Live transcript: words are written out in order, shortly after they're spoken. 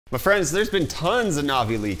My friends, there's been tons of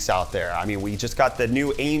Navi leaks out there. I mean, we just got the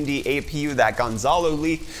new AMD APU, that Gonzalo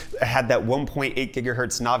leak, had that 1.8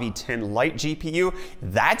 gigahertz Navi 10 Lite GPU.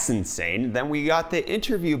 That's insane. Then we got the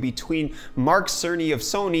interview between Mark Cerny of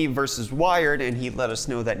Sony versus Wired, and he let us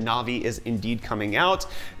know that Navi is indeed coming out.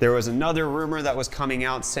 There was another rumor that was coming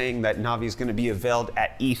out saying that Navi is going to be availed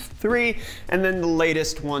at E3. And then the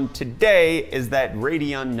latest one today is that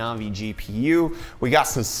Radeon Navi GPU. We got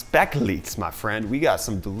some spec leaks, my friend. We got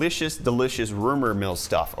some delicious rumor mill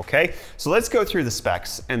stuff, okay? So let's go through the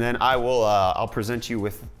specs, and then I'll present you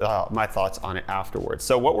with my thoughts on it afterwards.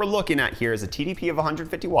 So what we're looking at here is a TDP of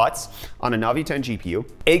 150 watts on a Navi 10 GPU,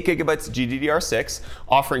 8 gigabytes GDDR6,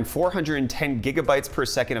 offering 410 gigabytes per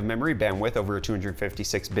second of memory bandwidth over a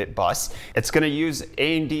 256-bit bus. It's gonna use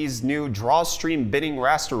AMD's new draw stream binning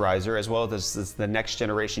rasterizer, as well as the next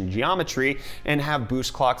generation geometry, and have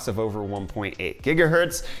boost clocks of over 1.8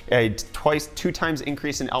 gigahertz, a two times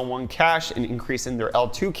increase in L1 cache, an increase in their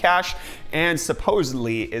L2 cache, and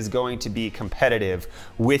supposedly is going to be competitive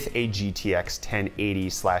with a GTX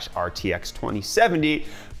 1080/RTX 2070.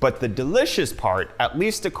 But the delicious part, at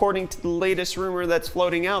least according to the latest rumor that's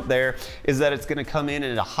floating out there, is that it's gonna come in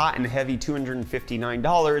at a hot and heavy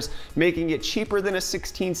 $259, making it cheaper than a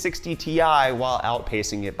 1660 Ti while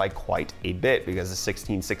outpacing it by quite a bit, because the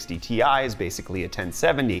 1660 Ti is basically a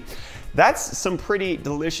 1070. That's some pretty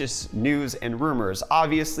delicious news and rumors.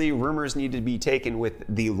 Obviously, rumors need to be taken with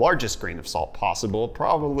the largest grain of salt possible,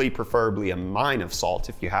 preferably a mine of salt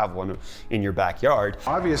if you have one in your backyard.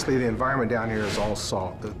 Obviously, the environment down here is all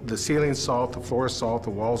salt. The ceiling's salt, the floor is salt, the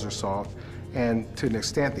walls are salt, and to an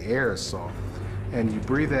extent, the air is salt. And you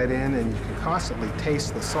breathe that in and you can constantly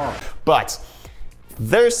taste the salt. But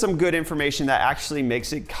there's some good information that actually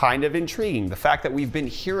makes it kind of intriguing. The fact that we've been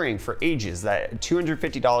hearing for ages that $250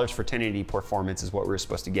 for 1080 performance is what we were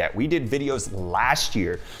supposed to get. We did videos last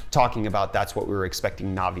year talking about that's what we were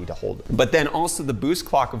expecting Navi to hold. But then also the boost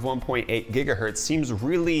clock of 1.8 gigahertz seems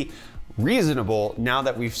really reasonable now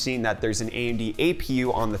that we've seen that there's an AMD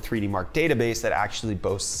APU on the 3D Mark database that actually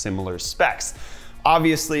boasts similar specs.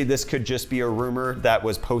 Obviously, this could just be a rumor that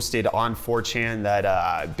was posted on 4chan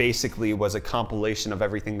that basically was a compilation of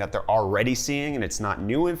everything that they're already seeing, and it's not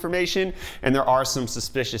new information. And there are some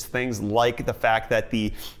suspicious things, like the fact that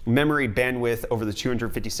the memory bandwidth over the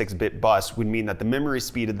 256-bit bus would mean that the memory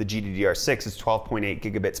speed of the GDDR6 is 12.8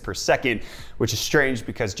 gigabits per second, which is strange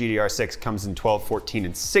because GDDR6 comes in 12, 14,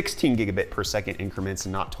 and 16 gigabit per second increments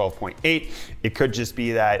and not 12.8. It could just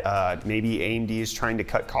be that maybe AMD is trying to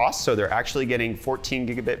cut costs, so they're actually getting 14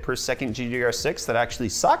 gigabit per second GDDR6 that actually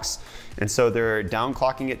sucks, and so they're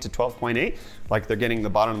downclocking it to 12.8, like they're getting the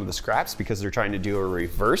bottom of the scraps because they're trying to do a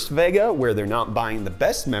reverse Vega where they're not buying the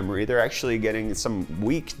best memory, they're actually getting some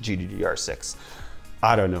weak GDDR6.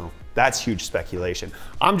 I don't know. That's huge speculation.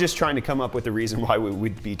 I'm just trying to come up with a reason why it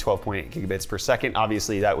would be 12.8 gigabits per second.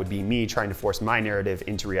 Obviously, that would be me trying to force my narrative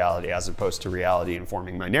into reality as opposed to reality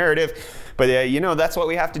informing my narrative. But you know, that's what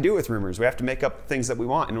we have to do with rumors. We have to make up things that we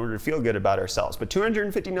want in order to feel good about ourselves. But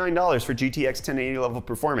 $259 for GTX 1080 level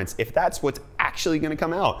performance, if that's what's actually gonna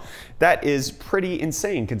come out, that is pretty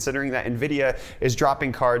insane considering that NVIDIA is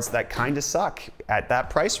dropping cards that kind of suck at that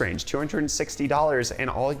price range, $260, and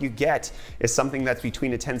all you get is something that's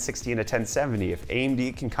between a 1060 and a 1070. If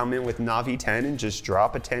AMD can come in with Navi 10 and just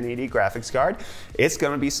drop a 1080 graphics card, it's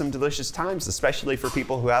gonna be some delicious times, especially for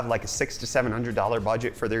people who have like a $600 to $700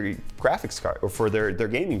 budget for their graphics card or for their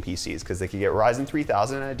gaming PCs, because they can get Ryzen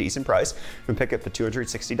 3000 at a decent price and pick up the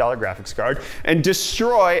 $260 graphics card and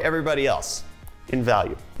destroy everybody else in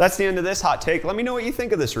value. That's the end of this hot take. Let me know what you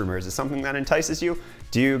think of this rumor. Is it something that entices you?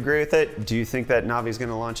 Do you agree with it? Do you think that Navi is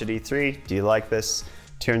gonna launch at E3? Do you like this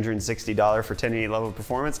 $260 for 1080 level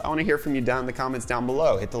performance? I want to hear from you down in the comments down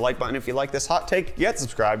below. Hit the like button if you like this hot take. Get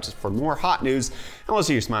subscribed for more hot news, and we'll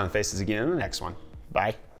see your smiling faces again in the next one.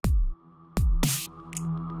 Bye.